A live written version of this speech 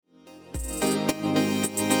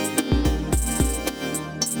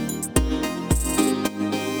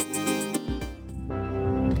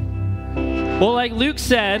Well, like Luke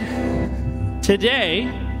said, today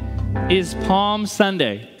is Palm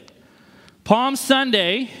Sunday. Palm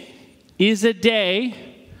Sunday is a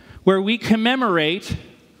day where we commemorate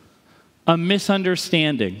a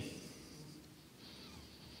misunderstanding.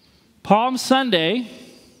 Palm Sunday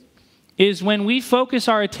is when we focus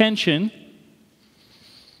our attention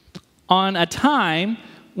on a time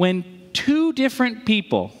when two different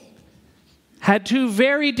people had two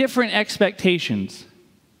very different expectations,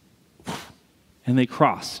 and they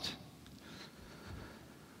crossed.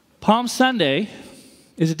 Palm Sunday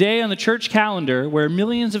is a day on the church calendar where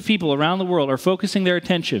millions of people around the world are focusing their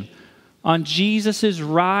attention on Jesus'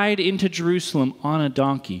 ride into Jerusalem on a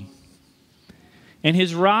donkey. And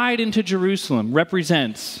his ride into Jerusalem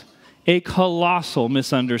represents a colossal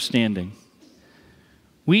misunderstanding.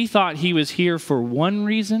 We thought he was here for one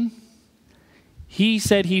reason. He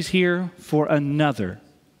said he's here for another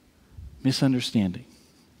misunderstanding.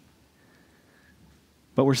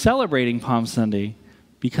 But we're celebrating Palm Sunday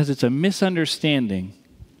because it's a misunderstanding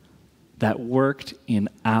that worked in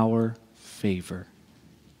our favor.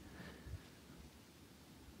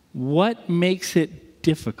 What makes it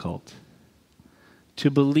difficult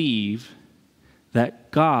to believe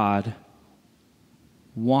that God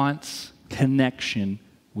wants connection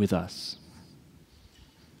with us?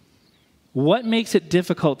 What makes it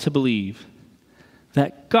difficult to believe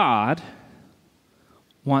that God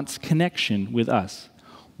wants connection with us?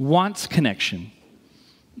 Wants connection.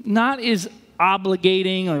 Not is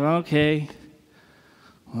obligating, like, okay,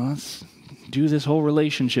 well, let's do this whole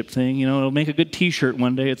relationship thing. It'll make a good t-shirt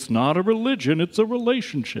one day. It's not a religion, it's a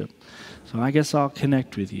relationship. So I guess I'll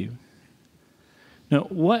connect with you. Now,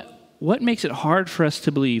 what makes it hard for us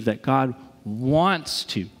to believe that God wants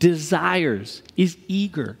to, desires, is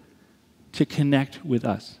eager to connect with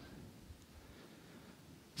us?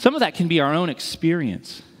 Some of that can be our own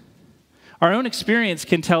experience. Our own experience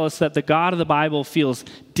can tell us that the God of the Bible feels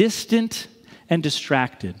distant and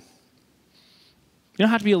distracted. You don't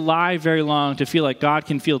have to be alive very long to feel like God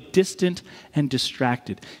can feel distant and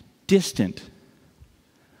distracted. Distant.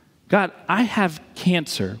 God, I have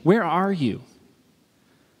cancer. Where are you?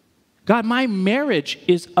 God, my marriage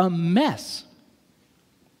is a mess.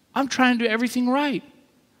 I'm trying to do everything right.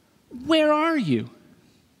 Where are you?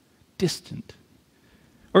 Distant.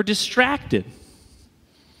 Or distracted.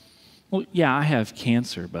 Well, yeah, I have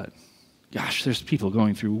cancer, but gosh, there's people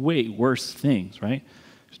going through way worse things, right?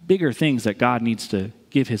 There's bigger things that God needs to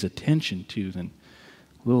give his attention to than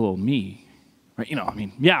little old me, right?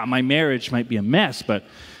 Yeah, my marriage might be a mess, but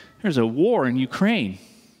there's a war in Ukraine.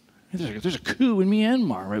 There's a coup in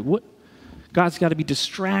Myanmar, right? What? God's got to be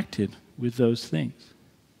distracted with those things.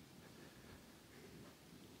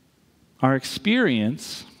 Our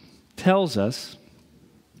experience tells us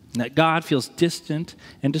that God feels distant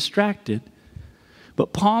and distracted.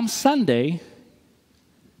 But Palm Sunday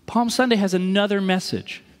has another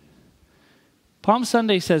message. Palm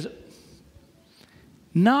Sunday says,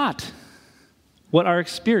 not what our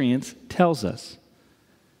experience tells us.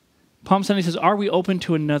 Palm Sunday says, are we open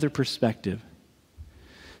to another perspective?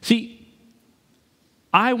 See,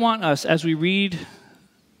 I want us, as we read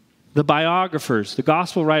the biographers, the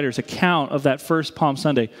gospel writers' account of that first Palm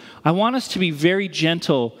Sunday, I want us to be very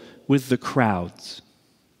gentle with the crowds.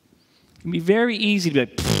 It can be very easy to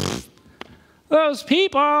be like, those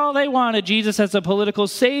people, they wanted Jesus as a political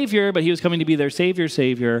savior, but he was coming to be their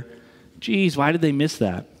savior. Geez, why did they miss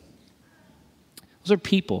that? Those are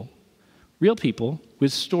people, real people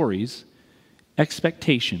with stories,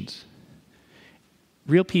 expectations,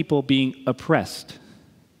 real people being oppressed,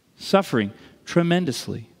 suffering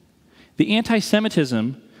tremendously. The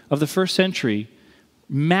anti-Semitism of the first century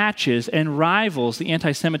matches and rivals the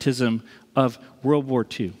anti-Semitism of World War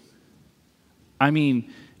II. I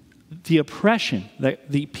mean, the oppression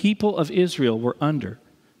that the people of Israel were under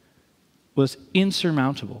was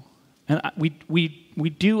insurmountable. And we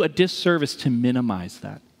do a disservice to minimize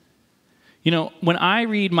that. When I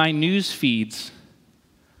read my news feeds,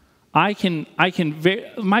 my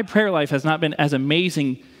prayer life has not been as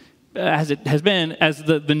amazing as it has been as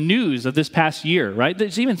the news of this past year, right?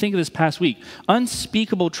 Just even think of this past week.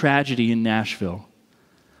 Unspeakable tragedy in Nashville.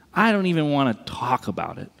 I don't even want to talk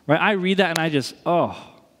about it, right? I read that and I just, right?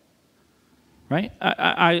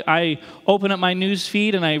 I open up my news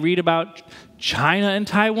feed and I read about China and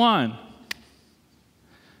Taiwan.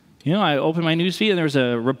 I open my news feed and there's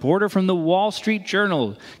a reporter from the Wall Street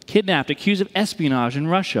Journal kidnapped, accused of espionage in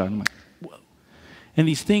Russia. And I'm like, whoa. And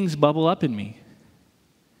these things bubble up in me.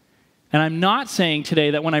 And I'm not saying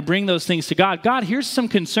today that when I bring those things to God, God, here's some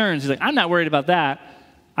concerns. He's like, I'm not worried about that.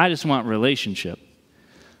 I just want relationship.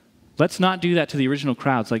 Let's not do that to the original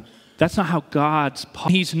crowds. Like, that's not how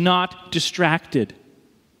He's not distracted.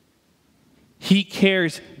 He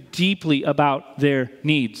cares deeply about their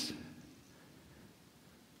needs.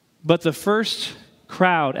 But the first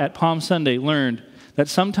crowd at Palm Sunday learned that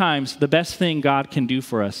sometimes the best thing God can do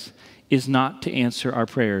for us is not to answer our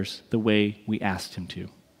prayers the way we asked him to.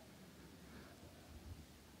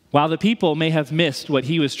 While the people may have missed what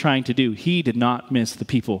he was trying to do, he did not miss the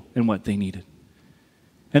people and what they needed.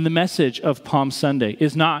 And the message of Palm Sunday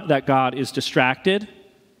is not that God is distracted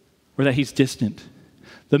or that he's distant.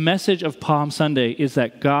 The message of Palm Sunday is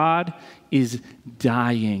that God is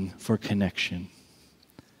dying for connection.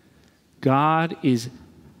 God is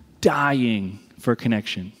dying for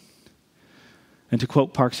connection. And to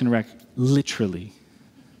quote Parks and Rec, literally.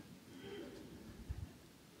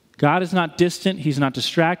 God is not distant. He's not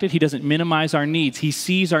distracted. He doesn't minimize our needs. He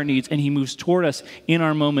sees our needs, and he moves toward us in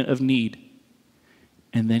our moment of need.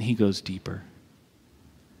 And then he goes deeper.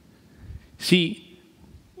 See,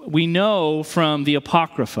 we know from the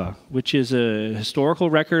Apocrypha, which is a historical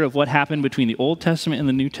record of what happened between the Old Testament and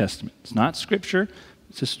the New Testament. It's not scripture.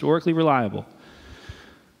 It's historically reliable.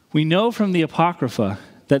 We know from the Apocrypha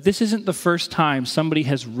that this isn't the first time somebody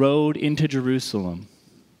has rode into Jerusalem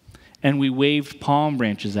and we waved palm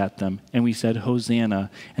branches at them and we said,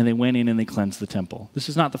 Hosanna, and they went in and they cleansed the temple. This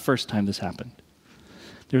is not the first time this happened.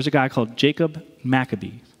 There's a guy called Jacob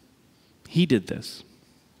Maccabee. He did this.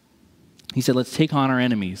 He said, let's take on our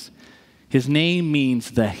enemies. His name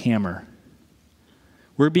means the hammer.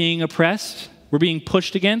 We're being oppressed. We're being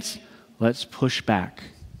pushed against. Let's push back.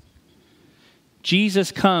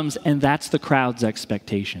 Jesus comes, and that's the crowd's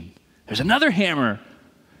expectation. There's another hammer.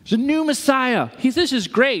 There's a new Messiah. This is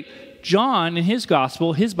great. John, in his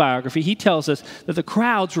gospel, his biography, he tells us that the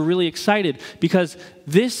crowds were really excited because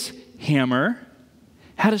this hammer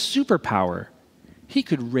had a superpower. He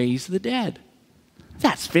could raise the dead.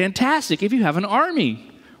 That's fantastic if you have an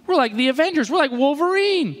army. We're like the Avengers. We're like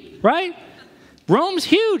Wolverine, right? Rome's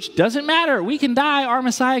huge. Doesn't matter. We can die. Our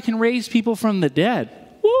Messiah can raise people from the dead.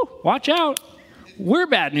 Woo, watch out. We're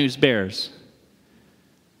bad news bears.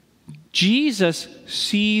 Jesus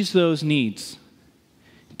sees those needs,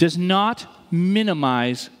 does not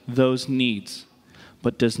minimize those needs,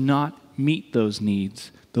 but does not meet those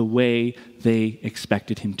needs the way they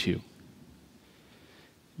expected him to.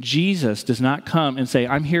 Jesus does not come and say,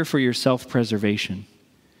 I'm here for your self-preservation.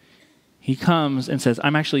 He comes and says,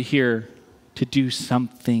 I'm actually here to do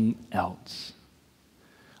something else.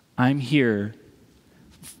 I'm here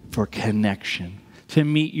for connection, to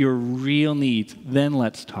meet your real needs. Then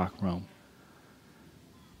let's talk Rome.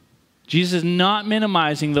 Jesus is not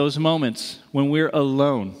minimizing those moments when we're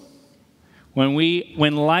alone,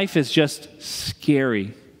 when life is just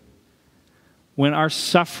scary, when our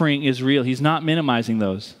suffering is real. He's not minimizing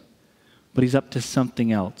those, but he's up to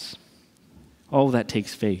something else. Oh, that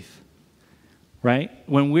takes faith, right?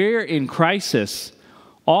 When we're in crisis,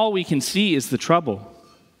 all we can see is the trouble.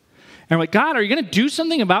 And we're like, God, are you going to do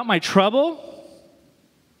something about my trouble?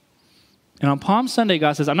 And on Palm Sunday,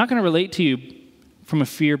 God says, I'm not going to relate to you from a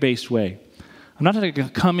fear-based way. I'm not going to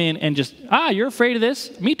come in and just, you're afraid of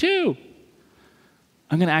this? Me too.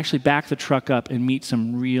 I'm going to actually back the truck up and meet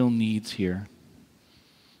some real needs here.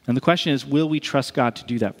 And the question is, will we trust God to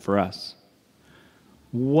do that for us?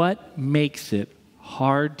 What makes it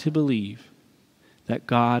hard to believe that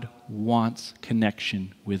God wants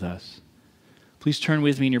connection with us? Please turn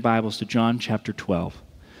with me in your Bibles to John chapter 12.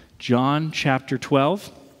 John chapter 12.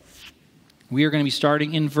 We are going to be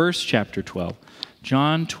starting in verse chapter 12.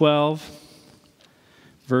 John 12,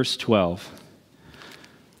 verse 12.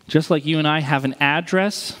 Just like you and I have an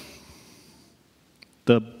address,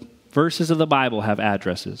 the verses of the Bible have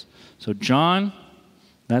addresses. So John,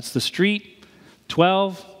 that's the street.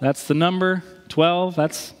 12, that's the number. 12,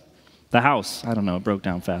 that's the house. I don't know, it broke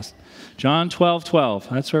down fast. John 12, 12,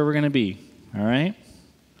 that's where we're going to be. All right?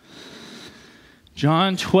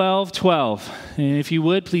 John 12, 12. And if you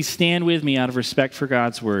would, please stand with me out of respect for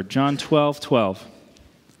God's word. John 12, 12.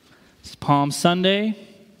 It's Palm Sunday.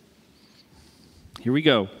 Here we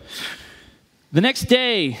go. The next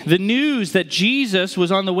day, the news that Jesus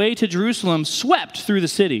was on the way to Jerusalem swept through the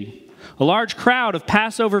city. A large crowd of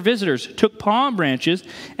Passover visitors took palm branches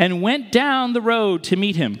and went down the road to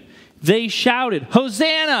meet him. They shouted,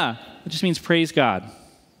 Hosanna! It just means praise God.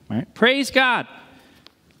 Right? Praise God.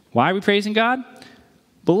 Why are we praising God?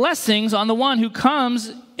 Blessings on the one who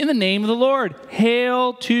comes in the name of the Lord.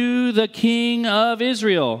 Hail to the King of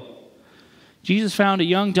Israel. Jesus found a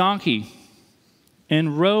young donkey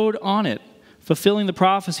and rode on it, fulfilling the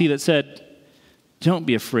prophecy that said, "Don't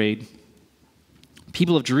be afraid.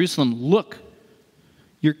 People of Jerusalem, look,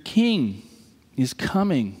 your king is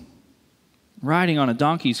coming, riding on a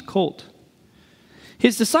donkey's colt."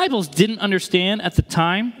 His disciples didn't understand at the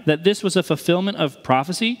time that this was a fulfillment of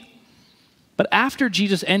prophecy, but after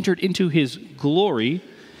Jesus entered into his glory,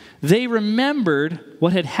 they remembered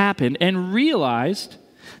what had happened and realized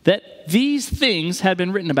that these things had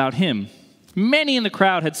been written about him. Many in the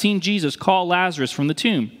crowd had seen Jesus call Lazarus from the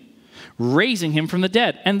tomb, raising him from the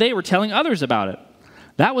dead, and they were telling others about it.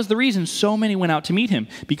 That was the reason so many went out to meet him,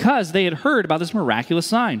 because they had heard about this miraculous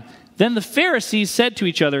sign. Then the Pharisees said to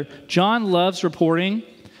each other, "John loves reporting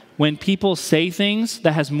when people say things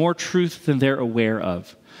that has more truth than they're aware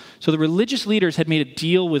of." So the religious leaders had made a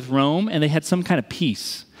deal with Rome, and they had some kind of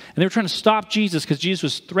peace. And they were trying to stop Jesus because Jesus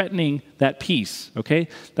was threatening that peace, okay?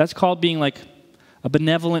 That's called being like a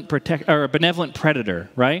benevolent predator,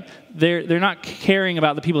 right? They're not caring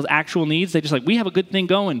about the people's actual needs. They just like, we have a good thing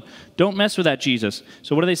going. Don't mess with that, Jesus.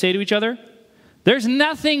 So what do they say to each other? "There's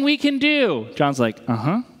nothing we can do." John's like,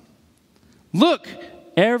 "Look,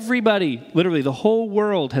 everybody, literally the whole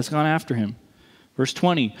world has gone after him." Verse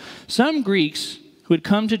 20, some Greeks who had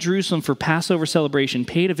come to Jerusalem for Passover celebration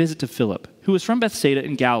paid a visit to Philip, who was from Bethsaida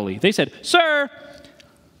in Galilee. They said, "Sir,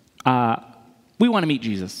 we want to meet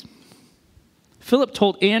Jesus." Philip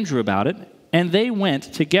told Andrew about it, and they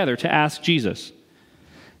went together to ask Jesus.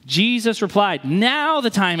 Jesus replied, "Now the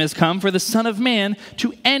time has come for the Son of Man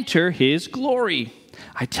to enter his glory.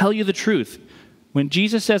 I tell you the truth." When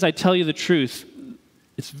Jesus says, "I tell you the truth,"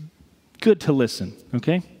 it's good to listen,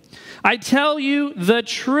 okay? "I tell you the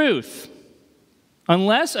truth.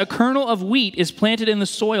 Unless a kernel of wheat is planted in the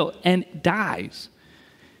soil and dies,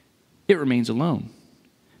 it remains alone.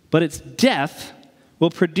 But its death will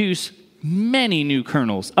produce many new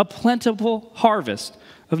kernels, a plentiful harvest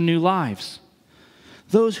of new lives.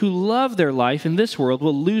 Those who love their life in this world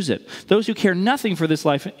will lose it. Those who care nothing for this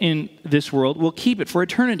life in this world will keep it for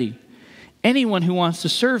eternity. Anyone who wants to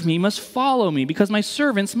serve me must follow me, because my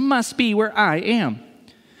servants must be where I am.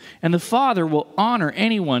 And the Father will honor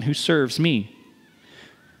anyone who serves me.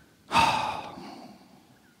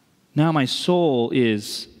 Now my soul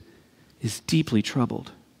is deeply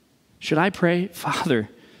troubled. Should I pray, 'Father,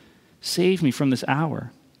 save me from this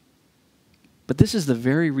hour'? But this is the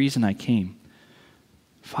very reason I came.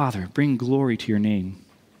 Father, bring glory to your name."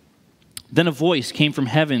 Then a voice came from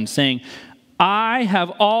heaven saying, "I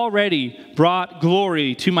have already brought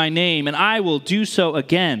glory to my name, and I will do so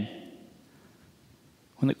again."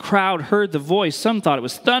 When the crowd heard the voice, some thought it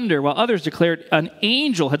was thunder, while others declared an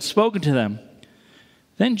angel had spoken to them.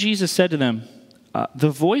 Then Jesus said to them,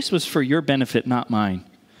 "The voice was for your benefit, not mine.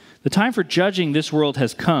 The time for judging this world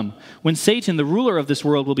has come, when Satan, the ruler of this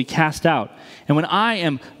world, will be cast out. And when I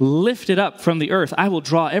am lifted up from the earth, I will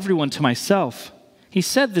draw everyone to myself." He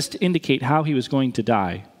said this to indicate how he was going to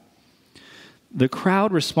die. The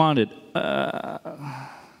crowd responded,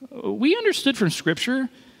 "We understood from Scripture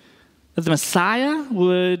that the Messiah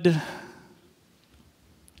would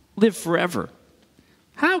live forever.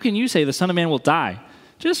 How can you say the Son of Man will die?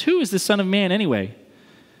 Just who is the Son of Man anyway?"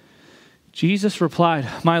 Jesus replied,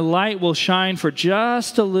 "My light will shine for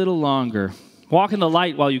just a little longer. Walk in the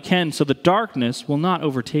light while you can, so the darkness will not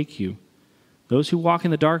overtake you. Those who walk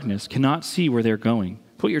in the darkness cannot see where they're going.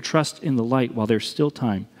 Put your trust in the light while there's still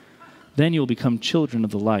time. Then you'll become children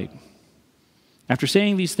of the light." After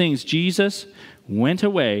saying these things, Jesus went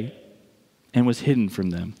away and was hidden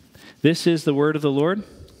from them. This is the word of the Lord.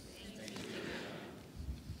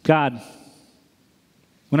 God,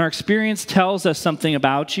 when our experience tells us something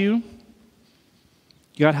about you,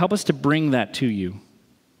 God, help us to bring that to you.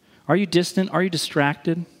 Are you distant? Are you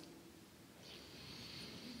distracted?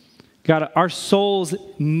 God, our souls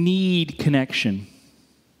need connection.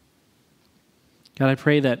 God, I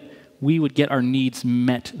pray that we would get our needs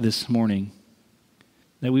met this morning,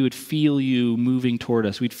 that we would feel you moving toward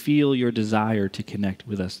us. We'd feel your desire to connect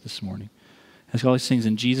with us this morning. I ask all these things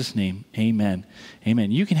in Jesus' name, amen.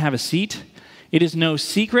 Amen. You can have a seat. It is no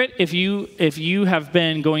secret if you have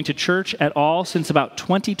been going to church at all since about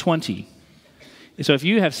 2020. So if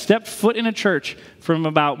you have stepped foot in a church from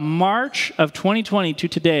about March of 2020 to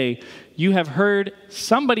today, you have heard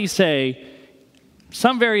somebody say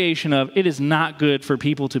some variation of, "It is not good for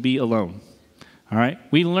people to be alone." All right?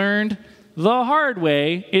 We learned the hard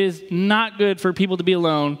way, it is not good for people to be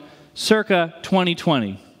alone, circa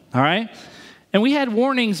 2020. All right? And we had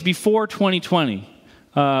warnings before 2020.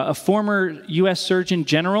 A former U.S. Surgeon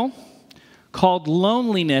General called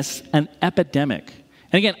loneliness an epidemic.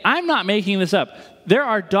 And again, I'm not making this up. there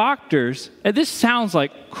are doctors, and this sounds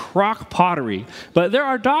like crock pottery, but there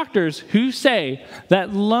are doctors who say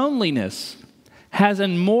that loneliness has a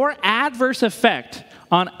more adverse effect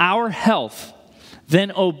on our health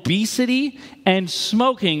than obesity and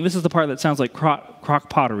smoking. This is the part that sounds like crock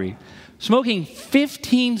pottery. Smoking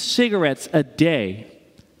 15 cigarettes a day.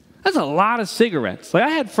 That's a lot of cigarettes. Like, I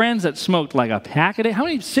had friends that smoked like a pack a day. How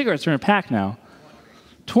many cigarettes are in a pack now?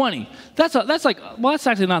 20. That's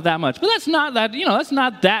actually not that much, but that's not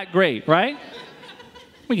that great, right?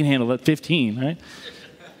 We can handle that 15, right?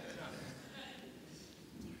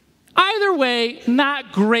 Either way,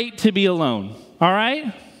 not great to be alone, all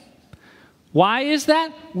right? Why is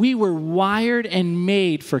that? We were wired and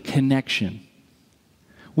made for connection.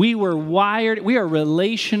 We are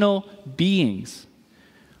relational beings.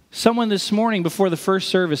 Someone this morning before the first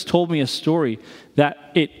service told me a story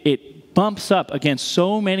that it bumps up against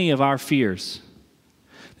so many of our fears.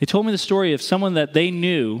 They told me the story of someone that they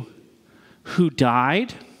knew who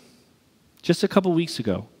died just a couple weeks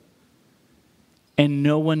ago, and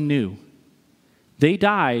no one knew. They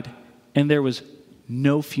died, and there was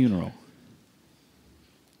no funeral.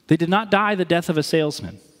 They did not die the death of a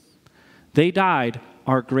salesman. They died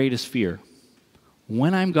our greatest fear.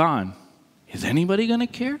 When I'm gone, is anybody going to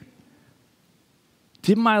care?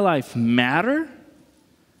 Did my life matter?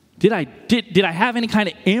 Did I have any kind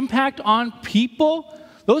of impact on people?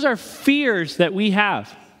 Those are fears that we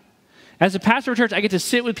have. As a pastor of a church, I get to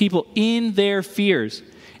sit with people in their fears.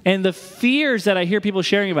 And the fears that I hear people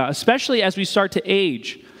sharing about, especially as we start to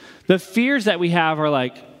age, the fears that we have are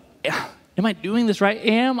like, am I doing this right?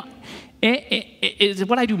 Is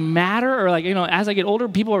what I do matter? Or as I get older,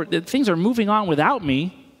 things are moving on without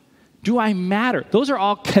me. Do I matter? Those are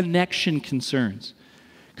all connection concerns.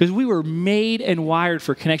 Because we were made and wired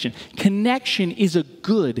for connection. Connection is a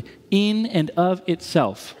good in and of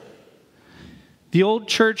itself. The old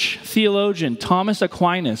church theologian, Thomas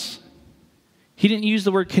Aquinas, he didn't use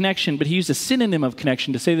the word connection, but he used a synonym of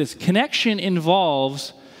connection to say this. Connection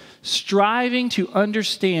involves striving to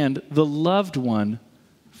understand the loved one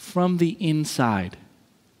from the inside.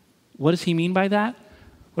 What does he mean by that?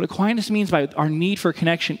 What Aquinas means by our need for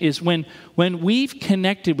connection is when we've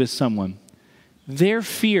connected with someone, their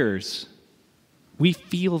fears, we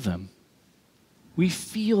feel them. We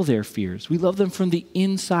feel their fears. We love them from the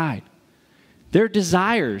inside. Their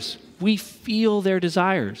desires, we feel their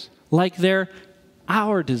desires like they're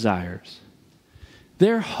our desires.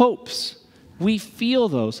 Their hopes, we feel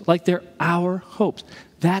those like they're our hopes.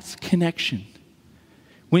 That's connection.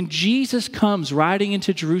 When Jesus comes riding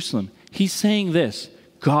into Jerusalem, he's saying this: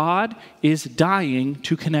 God is dying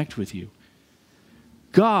to connect with you.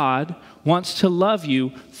 God wants to love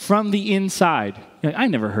you from the inside. I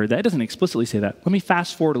never heard that. It doesn't explicitly say that. Let me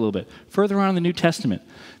fast forward a little bit. Further on in the New Testament,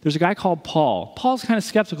 there's a guy called Paul. Paul's kind of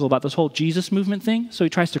skeptical about this whole Jesus movement thing, so he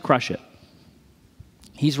tries to crush it.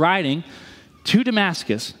 He's riding to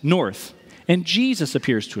Damascus, north, and Jesus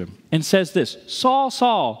appears to him and says this: Saul,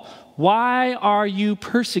 Saul, why are you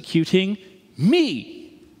persecuting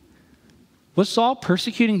me? Was Saul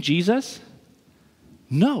persecuting Jesus?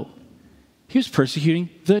 No. He was persecuting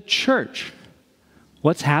the church.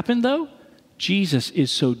 What's happened, though? Jesus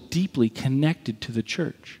is so deeply connected to the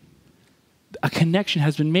church. A connection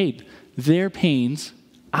has been made. Their pains,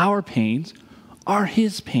 our pains, are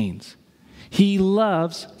his pains. He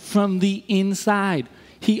loves from the inside.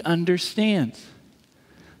 He understands.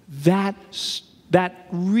 That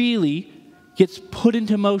really gets put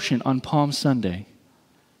into motion on Palm Sunday.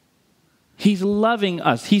 He's loving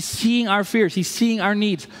us. He's seeing our fears. He's seeing our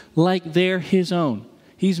needs like they're his own.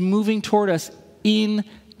 He's moving toward us in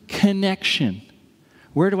connection.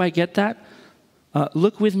 Where do I get that?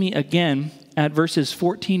 Look with me again at verses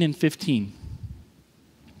 14 and 15.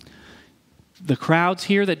 The crowds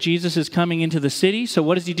hear that Jesus is coming into the city. So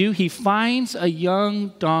what does he do? He finds a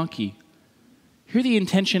young donkey. Hear the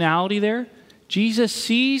intentionality there? Jesus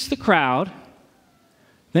sees the crowd.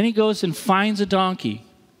 Then he goes and finds a donkey.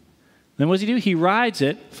 Then what does he do? He rides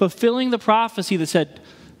it, fulfilling the prophecy that said,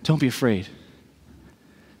 don't be afraid.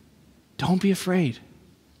 Don't be afraid.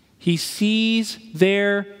 He sees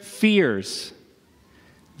their fears.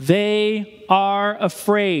 They are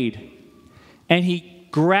afraid. And he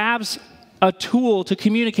grabs a tool to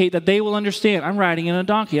communicate that they will understand. I'm riding in a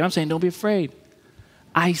donkey, and I'm saying, don't be afraid.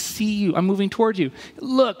 I see you. I'm moving towards you.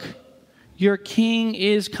 Look, your king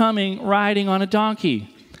is coming riding on a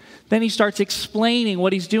donkey. Then he starts explaining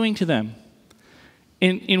what he's doing to them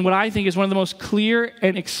in what I think is one of the most clear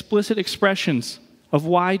and explicit expressions of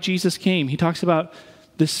why Jesus came. He talks about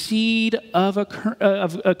the seed of a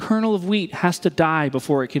kernel of wheat has to die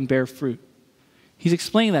before it can bear fruit. He's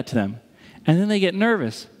explaining that to them. And then they get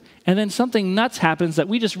nervous. And then something nuts happens that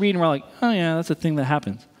we just read and we're like, oh yeah, that's a thing that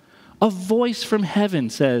happens. A voice from heaven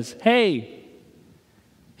says, hey,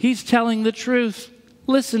 he's telling the truth.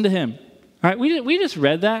 Listen to him. All right, we just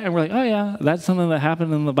read that and we're like, oh yeah, that's something that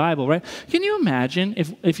happened in the Bible, right? Can you imagine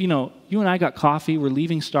if you and I got coffee, we're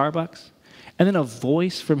leaving Starbucks, and then a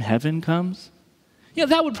voice from heaven comes?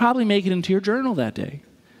 That would probably make it into your journal that day.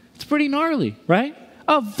 It's pretty gnarly, right?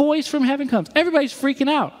 A voice from heaven comes. Everybody's freaking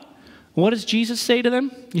out. What does Jesus say to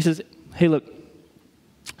them? He says, hey, look,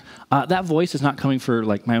 that voice is not coming for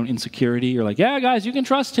like my own insecurity or like, yeah, guys, you can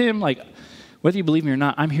trust him. Like, whether you believe me or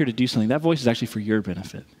not, I'm here to do something. That voice is actually for your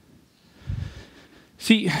benefit.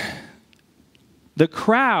 See, the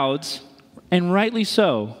crowds, and rightly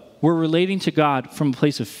so, were relating to God from a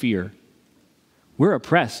place of fear. We're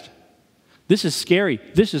oppressed. This is scary.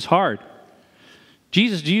 This is hard.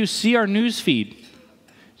 Jesus, do you see our news feed?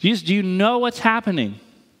 Jesus, do you know what's happening?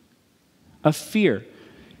 Of fear.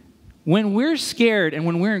 When we're scared and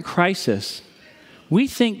when we're in crisis, we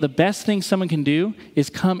think the best thing someone can do is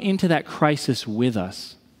come into that crisis with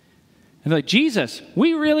us. And they're like, Jesus,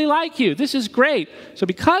 we really like you. This is great. So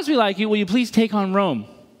because we like you, will you please take on Rome?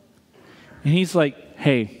 And he's like,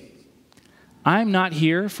 hey, I'm not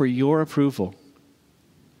here for your approval.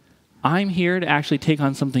 I'm here to actually take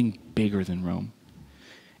on something bigger than Rome.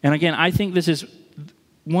 And again, I think this is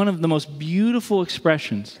one of the most beautiful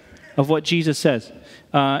expressions of what Jesus says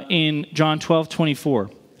in John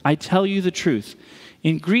 12:24. I tell you the truth.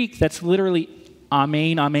 In Greek, that's literally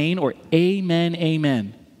amen, amen, or amen,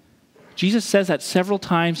 amen. Jesus says that several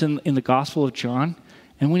times in the Gospel of John,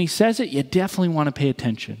 and when he says it, you definitely want to pay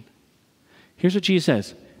attention. Here's what Jesus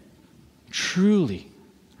says. Truly,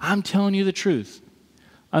 I'm telling you the truth.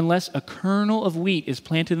 Unless a kernel of wheat is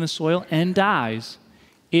planted in the soil and dies,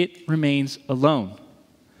 it remains alone.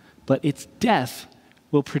 But its death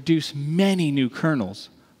will produce many new kernels,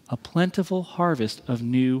 a plentiful harvest of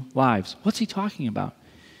new lives. What's he talking about?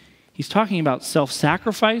 He's talking about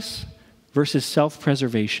self-sacrifice versus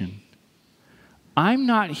self-preservation. I'm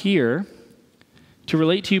not here to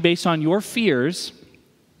relate to you based on your fears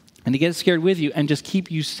and to get scared with you and just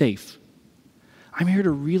keep you safe. I'm here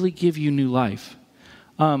to really give you new life.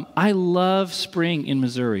 I love spring in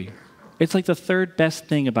Missouri. It's like the third best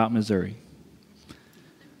thing about Missouri.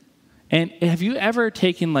 And have you ever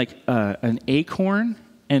taken like an acorn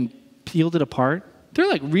and peeled it apart? They're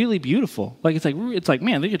like really beautiful. Like it's like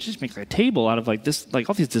man, they could just make a table out of like this, like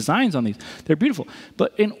all these designs on these. They're beautiful.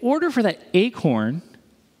 But in order for that acorn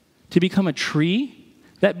to become a tree,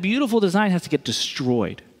 that beautiful design has to get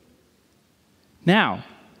destroyed. Now,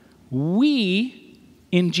 we,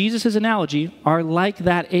 in Jesus' analogy, are like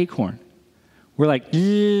that acorn. We're like,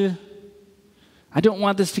 I don't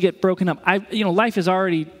want this to get broken up. Life is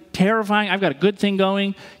already terrifying. I've got a good thing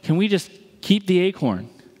going. Can we just keep the acorn?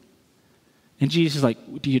 And Jesus is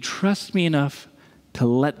like, do you trust me enough to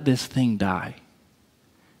let this thing die?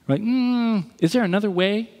 We're like, is there another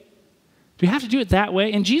way? Do we have to do it that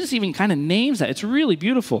way? And Jesus even kind of names that. It's really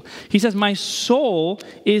beautiful. He says, my soul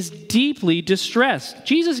is deeply distressed.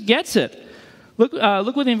 Jesus gets it. Look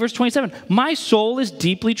with me in verse 27. My soul is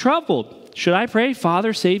deeply troubled. Should I pray,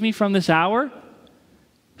 Father, save me from this hour?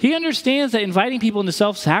 He understands that inviting people into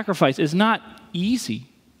self-sacrifice is not easy.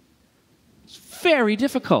 It's very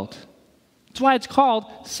difficult. That's why it's called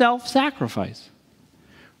self-sacrifice.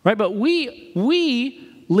 Right? But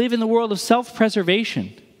we live in the world of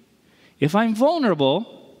self-preservation. If I'm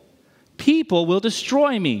vulnerable, people will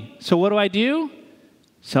destroy me. So what do?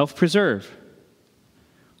 Self-preserve.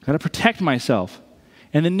 Got to protect myself.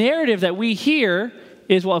 And the narrative that we hear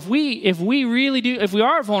is, well, if we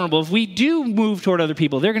are vulnerable, if we do move toward other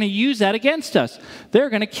people, they're going to use that against us. They're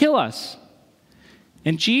going to kill us.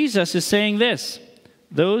 And Jesus is saying this,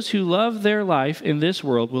 those who love their life in this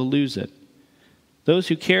world will lose it. Those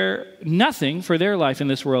who care nothing for their life in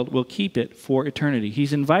this world will keep it for eternity.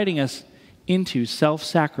 He's inviting us into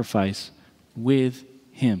self-sacrifice with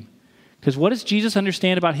him. Because what does Jesus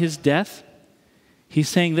understand about his death? He's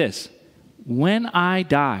saying this, when I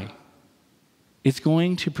die, it's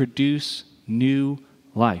going to produce new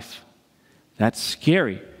life. That's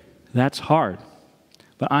scary. That's hard.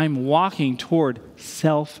 But I'm walking toward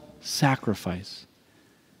self-sacrifice.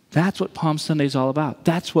 That's what Palm Sunday is all about.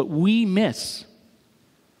 That's what we miss.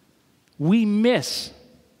 We miss.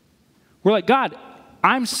 We're like, God,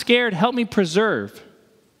 I'm scared. Help me preserve.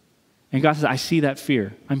 And God says, I see that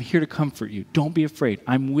fear. I'm here to comfort you. Don't be afraid.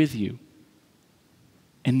 I'm with you.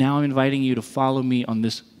 And now I'm inviting you to follow me on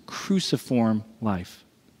this cruciform life.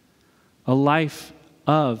 A life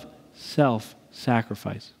of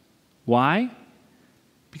self-sacrifice. Why?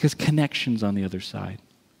 Because connection's on the other side.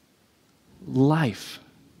 life.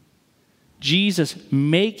 Jesus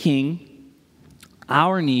making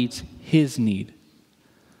our needs his need.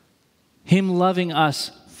 Him loving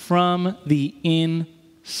us from the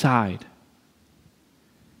inside.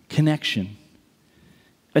 Connection.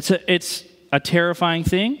 It's a terrifying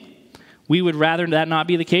thing. We would rather that not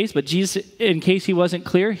be the case, but Jesus, in case he wasn't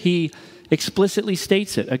clear, he explicitly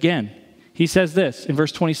states it again. He says this in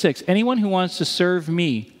verse 26, anyone who wants to serve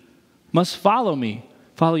me must follow me.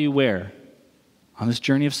 Follow you where? On this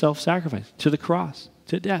journey of self-sacrifice, to the cross,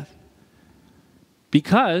 to death.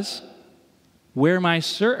 Because where my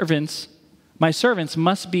servants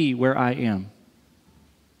must be where I am.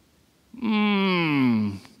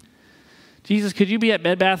 Jesus, could you be at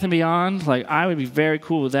Bed Bath & Beyond? Like, I would be very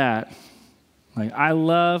cool with that. Like, I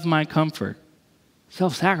love my comfort.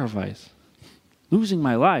 Self-sacrifice. Losing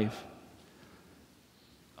my life.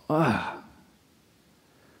 Ugh.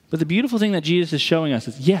 But the beautiful thing that Jesus is showing us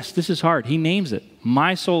is, yes, this is hard. He names it.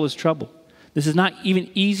 My soul is troubled. This is not even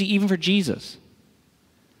easy, even for Jesus.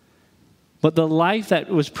 But the life that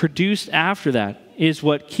was produced after that is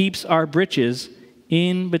what keeps our britches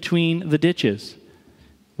in between the ditches.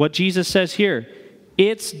 What Jesus says here,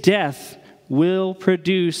 its death will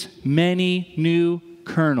produce many new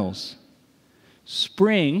kernels.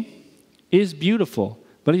 Spring is beautiful,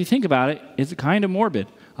 but if you think about it, it's kind of morbid.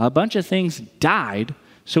 A bunch of things died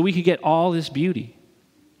so we could get all this beauty.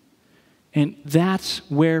 And that's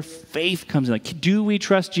where faith comes in. Like, do we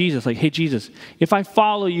trust Jesus? Like, hey, Jesus, if I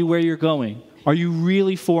follow you where you're going, are you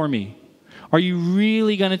really for me? Are you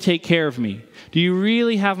really going to take care of me? Do you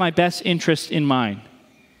really have my best interest in mind?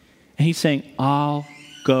 And he's saying, I'll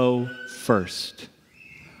go first.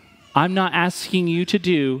 I'm not asking you to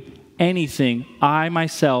do anything I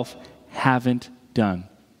myself haven't done.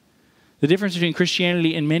 The difference between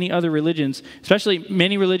Christianity and many other religions, especially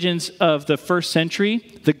many religions of the first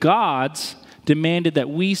century, the gods demanded that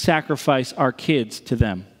we sacrifice our kids to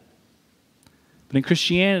them. But in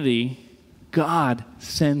Christianity, God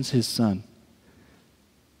sends his son.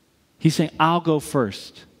 He's saying, I'll go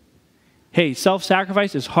first. Hey,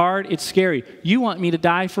 self-sacrifice is hard, it's scary. You want me to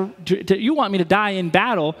die you want me to die in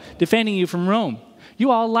battle defending you from Rome.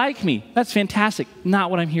 You all like me. That's fantastic. Not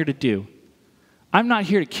what I'm here to do. I'm not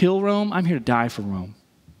here to kill Rome. I'm here to die for Rome.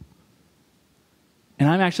 And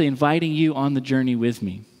I'm actually inviting you on the journey with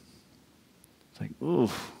me. It's like,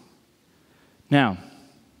 oof. Now,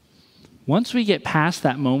 once we get past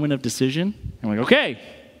that moment of decision, and we're like, okay,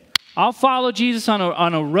 I'll follow Jesus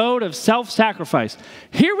on a road of self-sacrifice.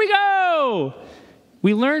 Here we go.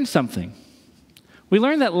 We learn something. We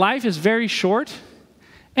learn that life is very short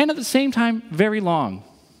and at the same time very long.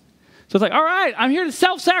 So it's like, all right, I'm here to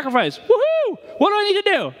self-sacrifice. Woohoo! What do I need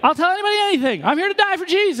to do? I'll tell anybody anything. I'm here to die for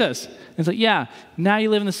Jesus. And it's like, yeah, now you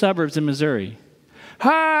live in the suburbs in Missouri.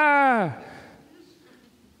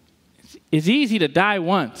 It's easy to die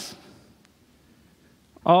once.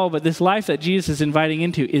 Oh, but this life that Jesus is inviting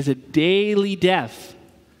into is a daily death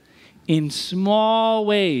in small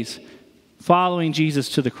ways following Jesus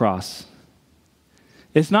to the cross.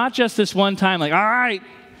 It's not just this one time like, all right,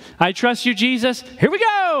 I trust you, Jesus. Here we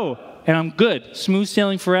go. And I'm good. Smooth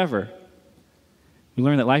sailing forever. We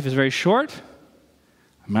learn that life is very short.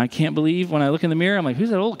 I can't believe when I look in the mirror, I'm like, who's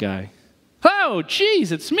that old guy? Oh,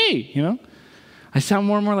 geez, it's me, you know? I sound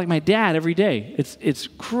more and more like my dad every day. It's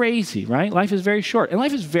crazy, right? Life is very short, and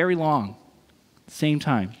life is very long at the same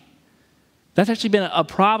time. That's actually been a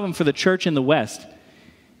problem for the church in the West.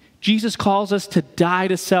 Jesus calls us to die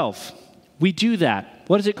to self. We do that.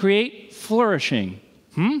 What does it create? Flourishing.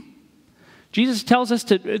 Jesus tells us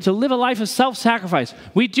to live a life of self-sacrifice.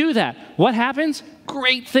 We do that. What happens?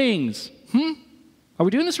 Great things. Are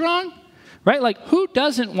we doing this wrong? Right? Like, who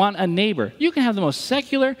doesn't want a neighbor? You can have the most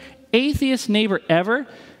secular, atheist neighbor ever.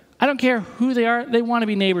 I don't care who they are. They want to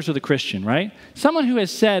be neighbors with a Christian, right? Someone who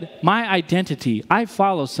has said, my identity, I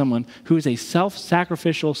follow someone who is a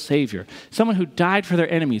self-sacrificial savior. Someone who died for their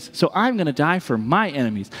enemies. So I'm going to die for my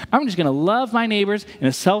enemies. I'm just going to love my neighbors in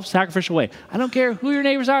a self-sacrificial way. I don't care who your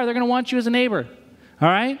neighbors are. They're going to want you as a neighbor. All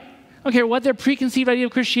right? I don't care what their preconceived idea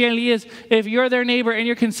of Christianity is. If you're their neighbor and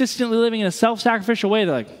you're consistently living in a self-sacrificial way,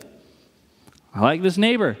 they're like, I like this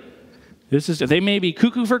neighbor. They may be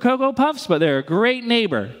cuckoo for Cocoa Puffs, but they're a great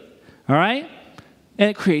neighbor. All right? And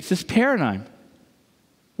it creates this paradigm.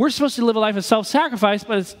 We're supposed to live a life of self-sacrifice,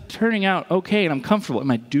 but it's turning out okay and I'm comfortable. Am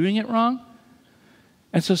I doing it wrong?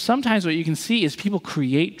 And so sometimes what you can see is people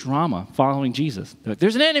create drama following Jesus. They're like,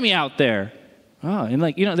 there's an enemy out there. Oh, and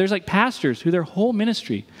there's like pastors who their whole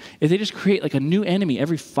ministry is they just create like a new enemy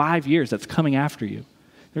every 5 years that's coming after you.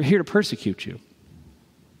 They're here to persecute you.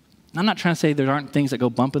 I'm not trying to say there aren't things that go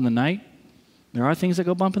bump in the night. There are things that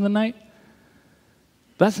go bump in the night.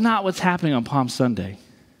 That's not what's happening on Palm Sunday.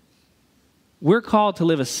 We're called to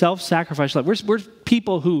live a self-sacrificial life. We're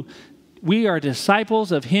people who, we are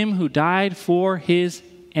disciples of him who died for his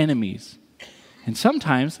enemies. And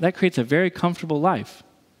sometimes that creates a very comfortable life.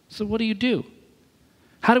 So what do?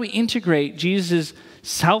 How do we integrate Jesus'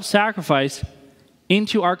 self-sacrifice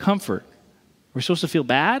into our comfort? We're supposed to feel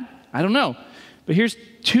bad? I don't know. But here's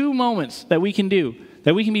 2 moments that we can do,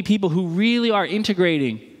 that we can be people who really are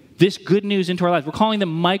integrating this good news into our lives. We're calling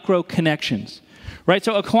them micro-connections, right?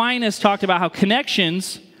 So Aquinas talked about how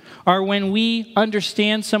connections are when we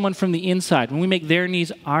understand someone from the inside, when we make their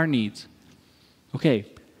needs our needs. Okay,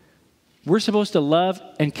 we're supposed to love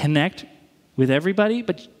and connect with everybody,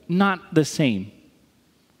 but not the same.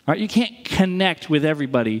 All right, you can't connect with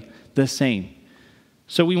everybody the same.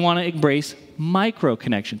 So we want to embrace micro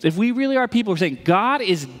connections. If we really are people who are saying, God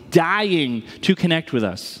is dying to connect with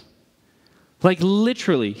us, like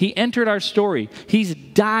literally, he entered our story. He's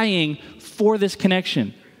dying for this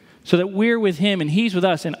connection so that we're with him and he's with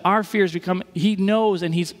us and our fears become, he knows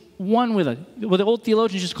and he's one with us. What the old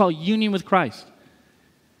theologians just call union with Christ.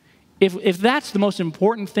 If that's the most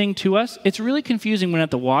important thing to us, it's really confusing when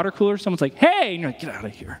at the water cooler, someone's like, hey, and you're like, get out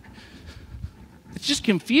of here. It's just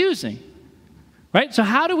confusing, right? So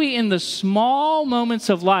how do we, in the small moments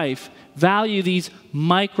of life, value these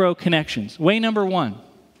micro connections? Way number one,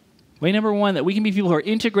 that we can be people who are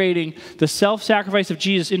integrating the self-sacrifice of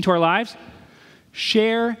Jesus into our lives,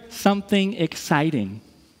 share something exciting.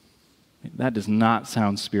 That does not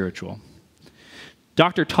sound spiritual.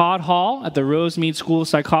 Dr. Todd Hall at the Rosemead School of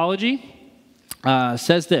Psychology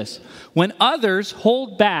says this: when others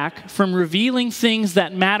hold back from revealing things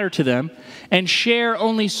that matter to them and share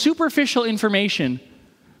only superficial information,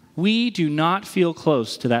 we do not feel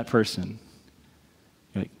close to that person.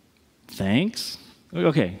 You're like, thanks?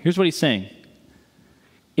 Okay, here's what he's saying.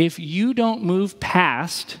 If you don't move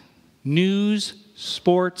past news,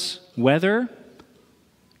 sports, weather,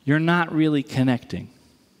 you're not really connecting.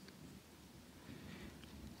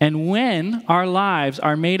 And when our lives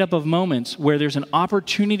are made up of moments where there's an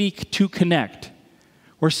opportunity to connect,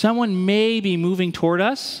 where someone may be moving toward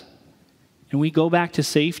us, and we go back to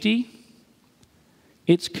safety,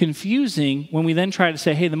 it's confusing when we then try to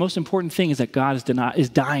say, hey, the most important thing is that God is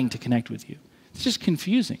dying to connect with you. It's just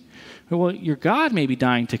confusing. Well, your God may be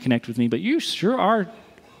dying to connect with me, but you sure are,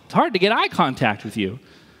 it's hard to get eye contact with you.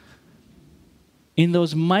 In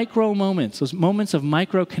those micro moments, those moments of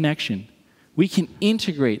micro connection, we can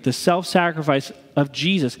integrate the self-sacrifice of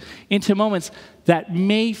Jesus into moments that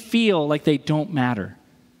may feel like they don't matter.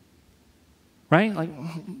 Right? Like,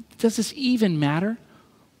 does this even matter?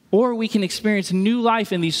 Or we can experience new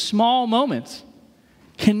life in these small moments,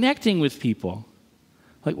 connecting with people.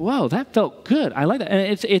 Like, whoa, that felt good. I like that.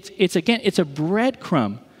 And it's a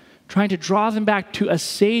breadcrumb trying to draw them back to a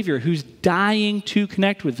Savior who's dying to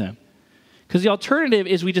connect with them. Because the alternative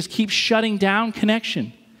is we just keep shutting down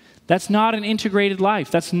connection. That's not an integrated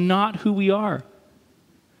life. That's not who we are.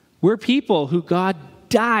 We're people who God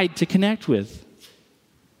died to connect with.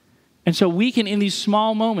 And so we can, in these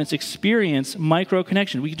small moments, experience micro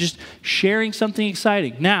connection. We can just sharing something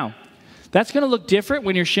exciting. Now, that's going to look different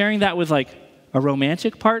when you're sharing that with like a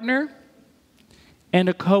romantic partner and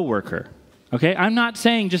a coworker. Okay? I'm not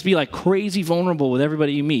saying just be like crazy vulnerable with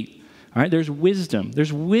everybody you meet. All right? There's wisdom.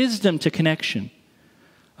 There's wisdom to connection.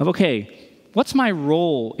 Of, okay, what's my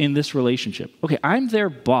role in this relationship? Okay, I'm their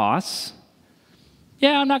boss.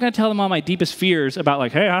 Yeah, I'm not going to tell them all my deepest fears about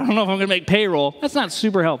like, hey, I don't know if I'm going to make payroll. That's not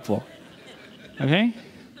super helpful. Okay?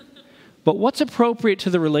 But what's appropriate to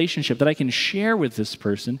the relationship that I can share with this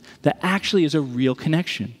person that actually is a real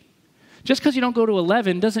connection? Just because you don't go to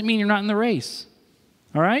 11 doesn't mean you're not in the race.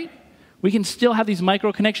 All right? We can still have these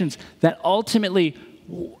micro connections that ultimately,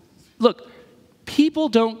 look, people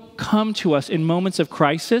don't come to us in moments of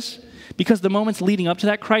crisis because the moments leading up to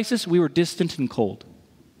that crisis, we were distant and cold.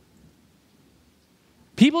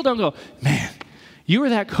 People don't go, man, you were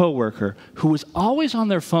that coworker who was always on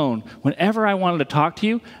their phone whenever I wanted to talk to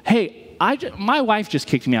you. Hey, my wife just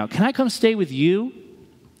kicked me out. Can I come stay with you?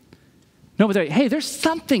 No, but hey, there's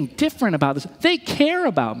something different about this. They care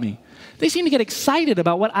about me. They seem to get excited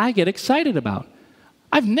about what I get excited about.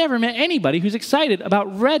 I've never met anybody who's excited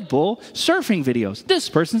about Red Bull surfing videos. This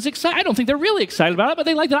person's excited. I don't think they're really excited about it, but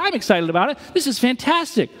they like that I'm excited about it. This is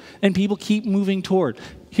fantastic. And people keep moving toward.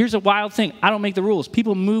 Here's a wild thing. I don't make the rules.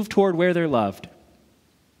 People move toward where they're loved.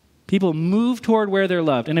 People move toward where they're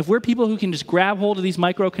loved. And if we're people who can just grab hold of these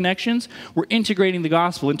micro connections, we're integrating the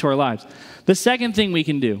gospel into our lives. The second thing we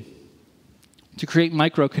can do to create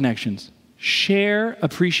micro connections, share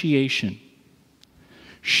appreciation.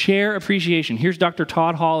 Share appreciation. Here's Dr.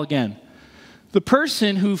 Todd Hall again. The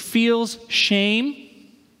person who feels shame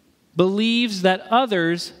believes that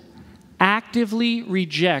others actively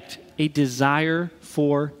reject a desire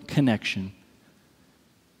for connection.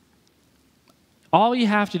 All you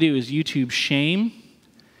have to do is YouTube shame,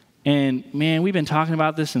 and man, we've been talking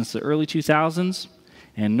about this since the early 2000s,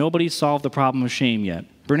 and nobody's solved the problem of shame yet.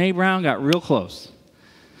 Brene Brown got real close,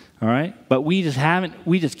 all right? But we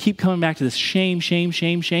just keep coming back to this shame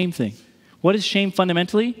thing. What is shame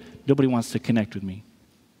fundamentally? Nobody wants to connect with me.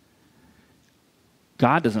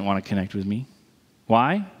 God doesn't want to connect with me.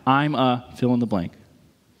 Why? I'm a fill in the blank.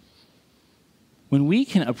 When we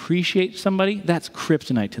can appreciate somebody, that's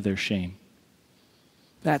kryptonite to their shame.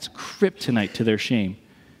 That's kryptonite to their shame.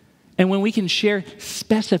 And when we can share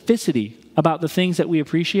specificity about the things that we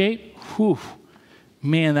appreciate, whew,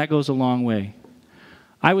 man, that goes a long way.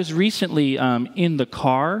 I was recently in the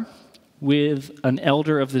car with an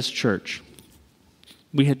elder of this church.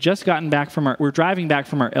 We had just gotten back we're driving back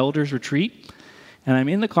from our elders retreat, and I'm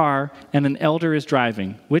in the car, and an elder is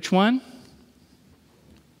driving. Which one?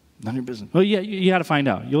 None of your business. Well, yeah, you got to find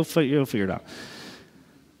out. You'll figure it out.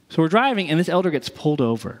 So we're driving, and this elder gets pulled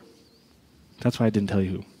over. That's why I didn't tell you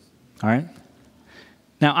who. All right?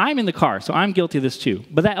 Now, I'm in the car, so I'm guilty of this too.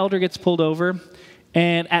 But that elder gets pulled over,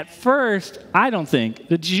 and at first, I didn't think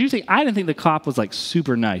the cop was like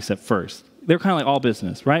super nice at first. They were kind of like all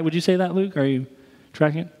business, right? Would you say that, Luke? Are you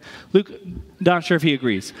tracking it? Luke, not sure if he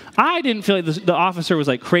agrees. I didn't feel like the officer was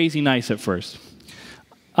like crazy nice at first.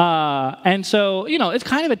 And so, it's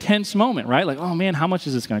kind of a tense moment, right? Like, oh man, how much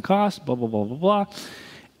is this going to cost? Blah, blah, blah, blah, blah.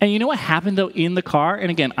 And you know what happened though in the car? And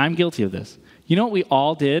again, I'm guilty of this. You know what we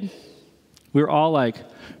all did? We were all like,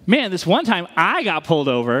 man, this one time I got pulled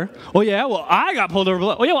over. Oh yeah, well I got pulled over.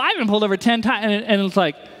 Oh yeah, well, I've been pulled over 10 times. And it's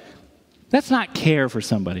like, that's not care for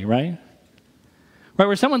somebody, right? Right,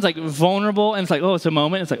 where someone's like vulnerable and it's like, oh, it's a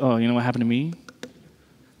moment. It's like, oh, you know what happened to me?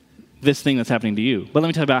 This thing that's happening to you. But let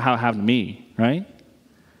me tell you about how it happened to me, right?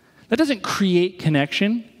 That doesn't create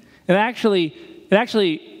connection. It actually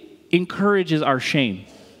encourages our shame.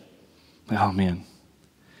 Like, oh man,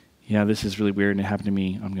 yeah, this is really weird and it happened to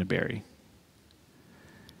me. I'm going to bury.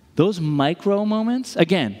 Those micro moments,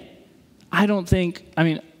 again, I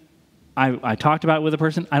talked about it with a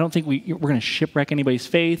person. I don't think we're going to shipwreck anybody's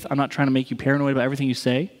faith. I'm not trying to make you paranoid about everything you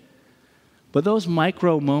say. But those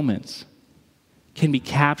micro moments can be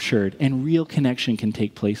captured and real connection can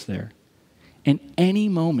take place there. And any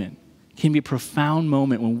moment can be a profound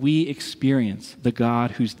moment when we experience the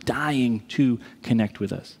God who's dying to connect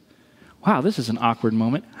with us. Wow, this is an awkward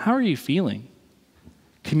moment. How are you feeling?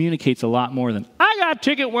 Communicates a lot more than, I got a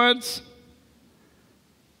ticket once.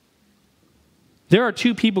 There are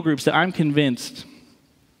two people groups that I'm convinced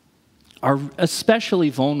are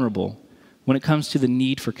especially vulnerable when it comes to the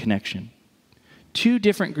need for connection. Two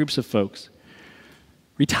different groups of folks.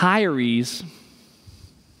 Retirees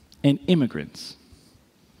and immigrants.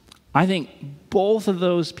 I think both of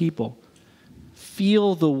those people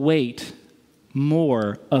feel the weight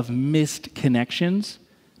more of missed connections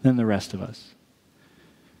than the rest of us.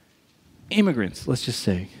 Immigrants, let's just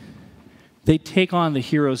say, they take on the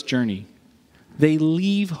hero's journey. They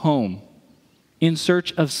leave home in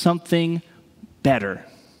search of something better.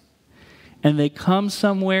 And they come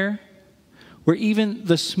somewhere where even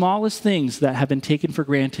the smallest things that have been taken for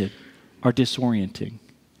granted are disorienting.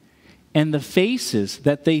 And the faces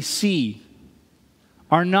that they see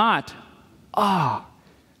are not,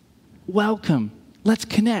 welcome, let's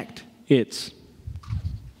connect. It's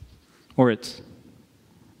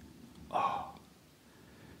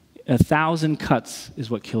 1,000 cuts is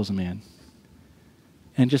what kills a man.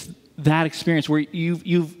 And just that experience where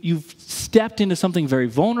you've stepped into something very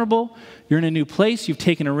vulnerable, you're in a new place, you've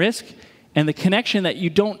taken a risk, and the connection that you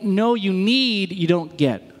don't know you need, you don't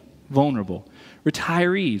get. Vulnerable.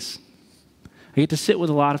 Retirees. I get to sit with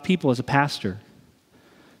a lot of people as a pastor.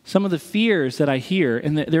 Some of the fears that I hear,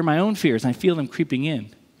 and they're my own fears, and I feel them creeping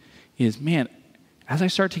in, is, man, as I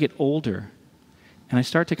start to get older, and I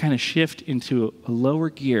start to kind of shift into a lower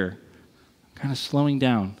gear, kind of slowing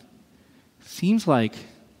down, seems like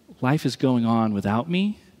life is going on without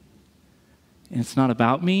me, and it's not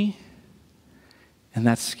about me, and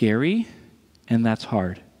that's scary, and that's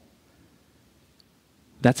hard.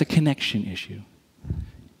 That's a connection issue.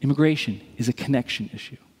 Immigration is a connection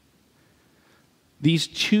issue. These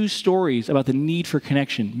two stories about the need for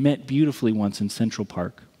connection met beautifully once in Central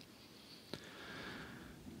Park.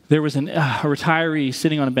 There was a retiree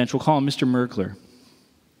sitting on a bench. We'll call him Mr. Mergler.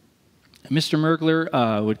 And Mr.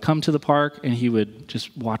 Mergler would come to the park and he would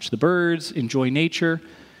just watch the birds, enjoy nature.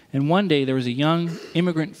 And one day there was a young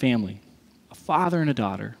immigrant family, a father and a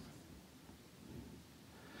daughter.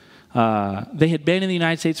 They had been in the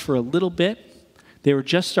United States for a little bit. They were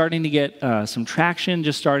just starting to get some traction,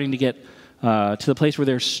 just starting to get to the place where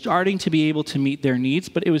they're starting to be able to meet their needs,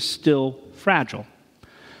 but it was still fragile.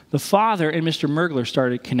 The father and Mr. Mergler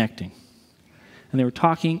started connecting. And they were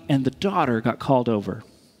talking, and the daughter got called over.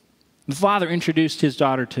 The father introduced his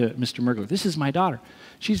daughter to Mr. Mergler. This is my daughter.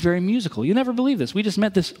 She's very musical. You never believe this. We just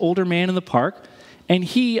met this older man in the park, and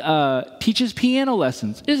he teaches piano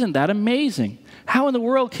lessons. Isn't that amazing? How in the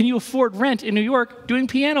world can you afford rent in New York doing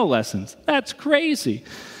piano lessons? That's crazy.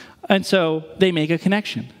 And so they make a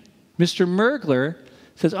connection. Mr. Mergler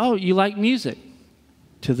says, oh, you like music?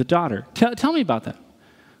 To the daughter. Tell me about that.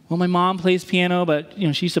 Well, my mom plays piano, but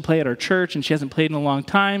she used to play at our church, and she hasn't played in a long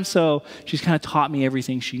time, so she's kind of taught me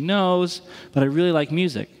everything she knows, but I really like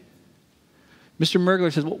music. Mr.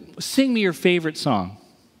 Mergler says, well, sing me your favorite song.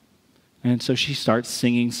 And so she starts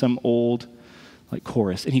singing some old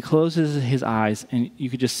chorus, and he closes his eyes, and you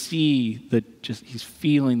could just see he's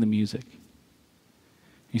feeling the music.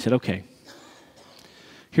 He said, okay,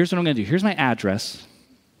 here's what I'm going to do. Here's my address.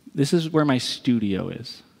 This is where my studio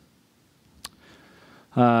is.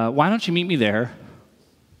 Why don't you meet me there?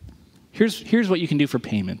 Here's what you can do for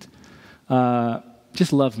payment.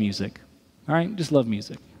 Just love music. All right? Just love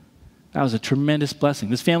music. That was a tremendous blessing.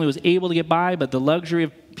 This family was able to get by, but the luxury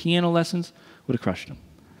of piano lessons would have crushed them.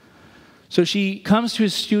 So she comes to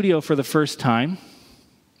his studio for the first time.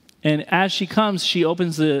 And as she comes, she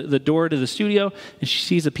opens the door to the studio, and she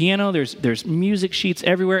sees a piano. There's music sheets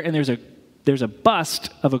everywhere, and there's a bust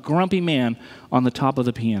of a grumpy man on the top of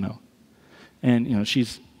the piano. And,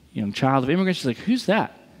 she's, child of immigrants. She's like, who's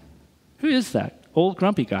that? Who is that? Old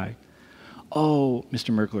grumpy guy. Oh,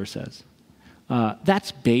 Mr. Mergler says,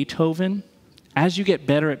 that's Beethoven. As you get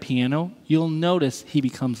better at piano, you'll notice he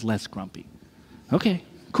becomes less grumpy. Okay,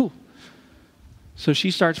 cool. So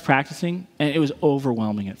she starts practicing, and it was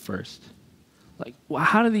overwhelming at first.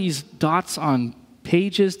 How do these dots on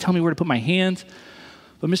pages tell me where to put my hands?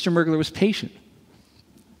 But Mr. Mergler was patient.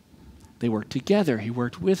 They worked together. He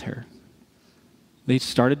worked with her. They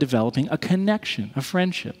started developing a connection, a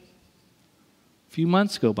friendship. A few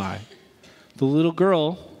months go by. The little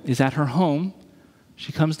girl is at her home.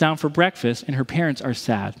 She comes down for breakfast, and her parents are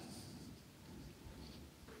sad.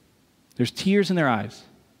 There's tears in their eyes.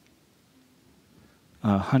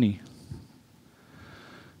 Honey,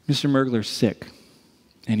 Mr. Mergler's sick,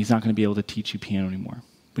 and he's not going to be able to teach you piano anymore,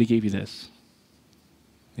 but he gave you this.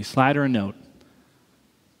 They slide her a note.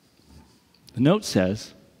 The note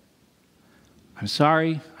says, I'm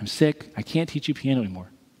sorry, I'm sick, I can't teach you piano anymore,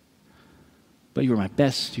 but you were my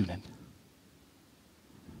best student.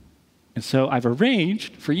 And so I've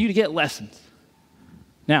arranged for you to get lessons.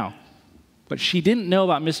 Now, what she didn't know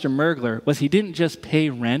about Mr. Mergler was he didn't just pay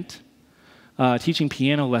rent teaching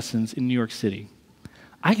piano lessons in New York City.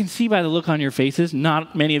 I can see by the look on your faces,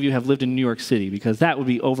 not many of you have lived in New York City because that would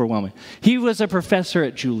be overwhelming. He was a professor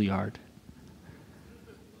at Juilliard.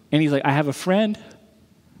 And he's like, I have a friend.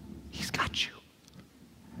 He's got you.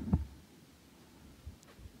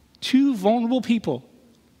 Two vulnerable people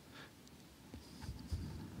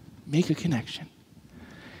make a connection.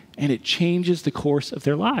 And it changes the course of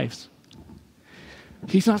their lives.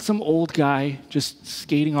 He's not some old guy just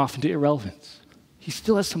skating off into irrelevance. He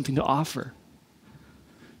still has something to offer.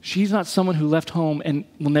 She's not someone who left home and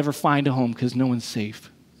will never find a home because no one's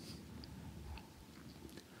safe.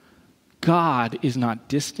 God is not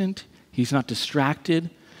distant. He's not distracted.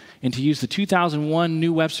 And to use the 2001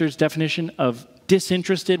 New Webster's definition of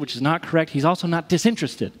disinterested, which is not correct, he's also not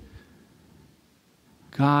disinterested.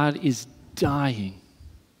 God is dying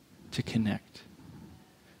to connect.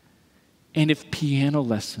 And if piano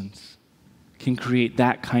lessons can create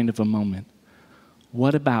that kind of a moment,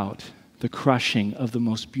 what about the crushing of the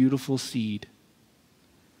most beautiful seed?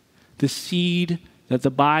 The seed that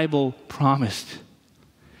the Bible promised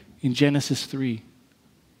in Genesis 3.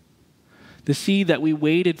 The seed that we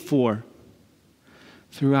waited for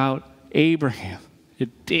throughout Abraham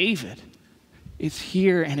and David. It's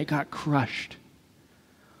here and it got crushed.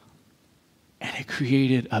 And it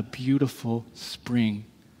created a beautiful spring,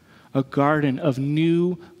 a garden of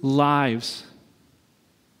new lives.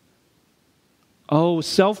 Oh,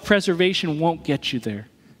 self-preservation won't get you there.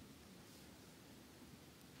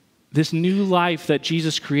 This new life that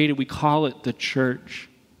Jesus created, we call it the church.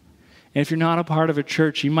 And if you're not a part of a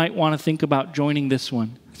church, you might want to think about joining this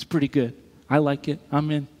one. It's pretty good. I like it.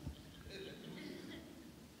 I'm in.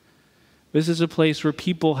 This is a place where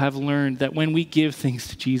people have learned that when we give things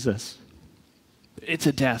to Jesus, it's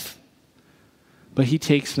a death. But he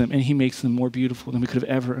takes them and he makes them more beautiful than we could have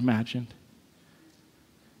ever imagined.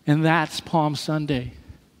 And that's Palm Sunday.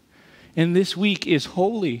 And this week is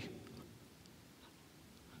holy.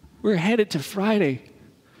 we're headed to Friday,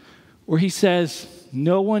 where he says,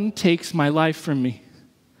 no one takes my life from me.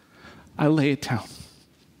 I lay it down.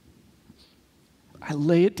 I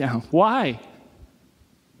lay it down. Why?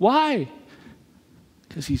 Why?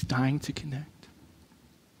 Because he's dying to connect.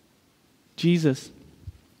 Jesus.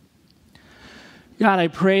 God, I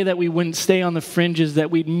pray that we wouldn't stay on the fringes,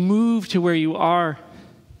 that we'd move to where you are.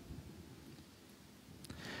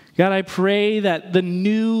 God, I pray that the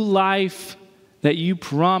new life that you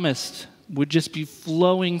promised would just be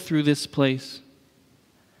flowing through this place.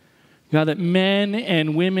 God, that men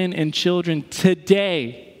and women and children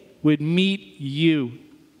today would meet you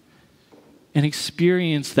and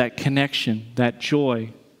experience that connection, that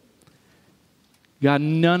joy. God,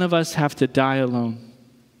 none of us have to die alone.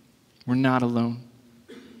 We're not alone.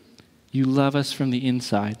 You love us from the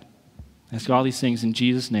inside. I ask all these things in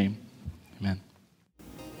Jesus' name. Amen.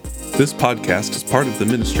 This podcast is part of the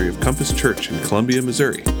ministry of Compass Church in Columbia,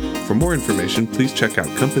 Missouri. For more information, please check out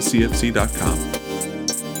compasscfc.com.